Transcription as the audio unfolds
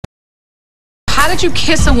how did you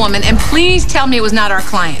kiss a woman? And please tell me it was not our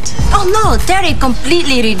client. Oh, no. Terry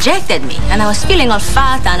completely rejected me. And I was feeling all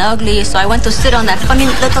fat and ugly, so I went to sit on that funny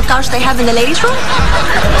little couch they have in the ladies' room.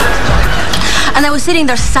 And I was sitting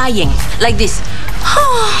there sighing, like this.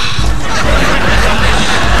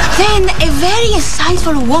 Then a very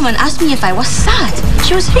insightful woman asked me if I was sad.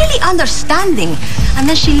 She was really understanding. And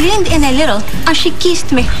then she leaned in a little and she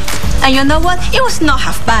kissed me. And you know what? It was not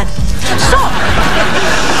half bad. So,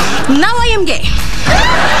 now I am gay.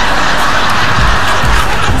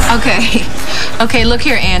 Okay, look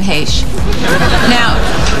here, Anne Heche. Now,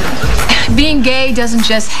 being gay doesn't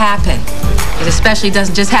just happen. It especially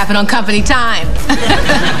doesn't just happen on company time.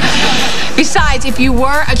 Besides, if you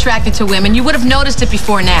were attracted to women, you would have noticed it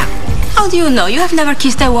before now. How do you know? You have never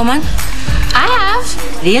kissed a woman? I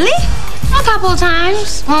have. Really? A couple of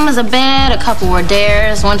times. One was a bed, a couple were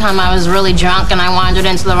dares. One time I was really drunk and I wandered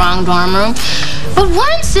into the wrong dorm room. But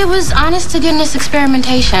once it was honest to goodness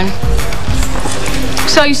experimentation.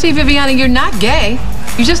 So you see, Viviana, you're not gay.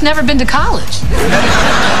 You've just never been to college.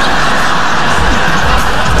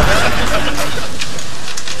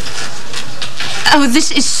 Oh,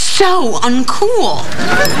 this is so uncool.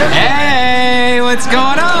 Hey, what's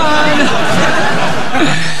going on?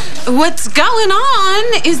 What's going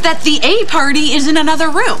on is that the A party is in another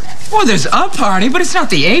room. Well, there's a party, but it's not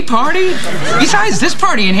the A party. Besides, this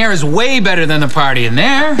party in here is way better than the party in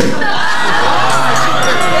there.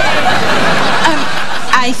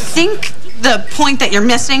 I think the point that you're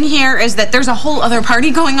missing here is that there's a whole other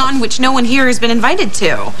party going on which no one here has been invited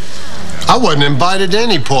to. I wasn't invited to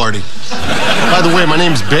any party. By the way, my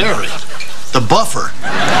name's Barry, the buffer.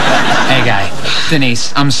 Hey, guy.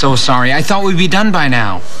 Denise, I'm so sorry. I thought we'd be done by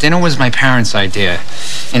now. Dinner was my parents' idea,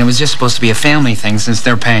 and it was just supposed to be a family thing since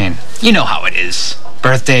they're paying. You know how it is.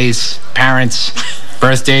 Birthdays, parents,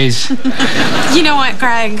 birthdays. You know what,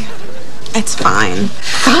 Greg? It's fine.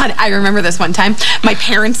 God, I remember this one time. My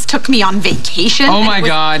parents took me on vacation. Oh, my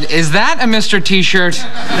God. Is that a Mr. T-shirt?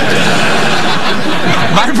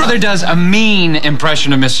 My brother does a mean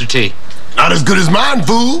impression of Mr. T. Not as good as mine,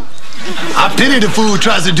 fool. I pity the fool who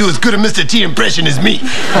tries to do as good a Mr. T impression as me.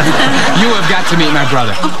 You have got to meet my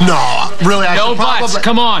brother. No, really, I No should buts. probably...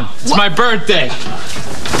 Come on. It's my birthday.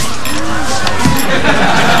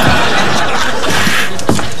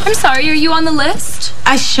 I'm sorry, are you on the list?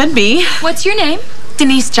 I should be. What's your name?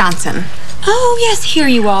 Denise Johnson. Oh, yes, here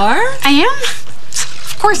you are. I am?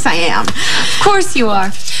 Of course I am. Of course you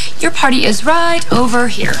are. Your party is right over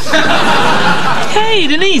here. Hey,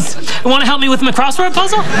 Denise. You want to help me with my crossword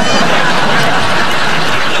puzzle?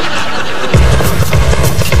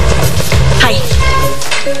 Hi.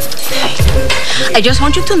 I just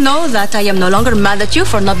want you to know that I am no longer mad at you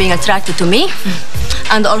for not being attracted to me.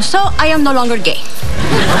 And also, I am no longer gay.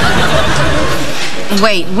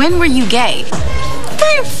 Wait, when were you gay?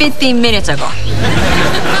 10, 15 minutes ago.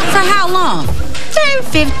 For how long? 10,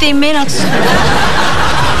 15 minutes.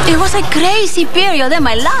 It was a crazy period in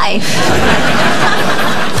my life.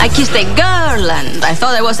 I kissed a girl and I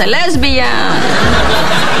thought I was a lesbian.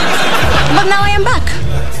 But now I am back.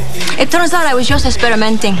 It turns out I was just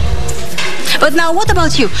experimenting. But now, what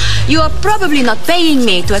about you? You are probably not paying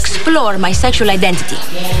me to explore my sexual identity.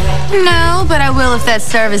 No, but I will if that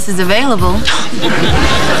service is available.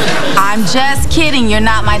 I'm just kidding. You're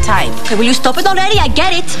not my type. Okay, will you stop it already? I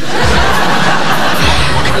get it.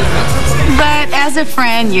 But as a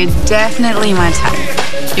friend, you're definitely my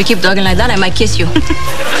type. You keep talking like that, I might kiss you.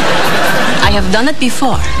 I have done it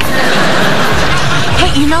before.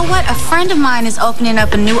 Hey, you know what? A friend of mine is opening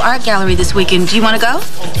up a new art gallery this weekend. Do you want to go?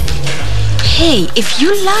 Hey, if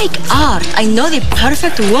you like art, I know the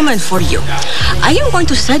perfect woman for you. I am going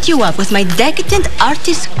to set you up with my decadent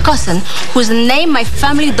artist cousin whose name my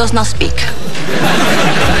family does not speak.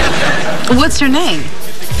 What's her name?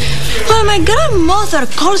 Well, my grandmother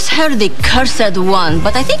calls her the cursed one,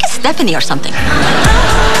 but I think it's Stephanie or something.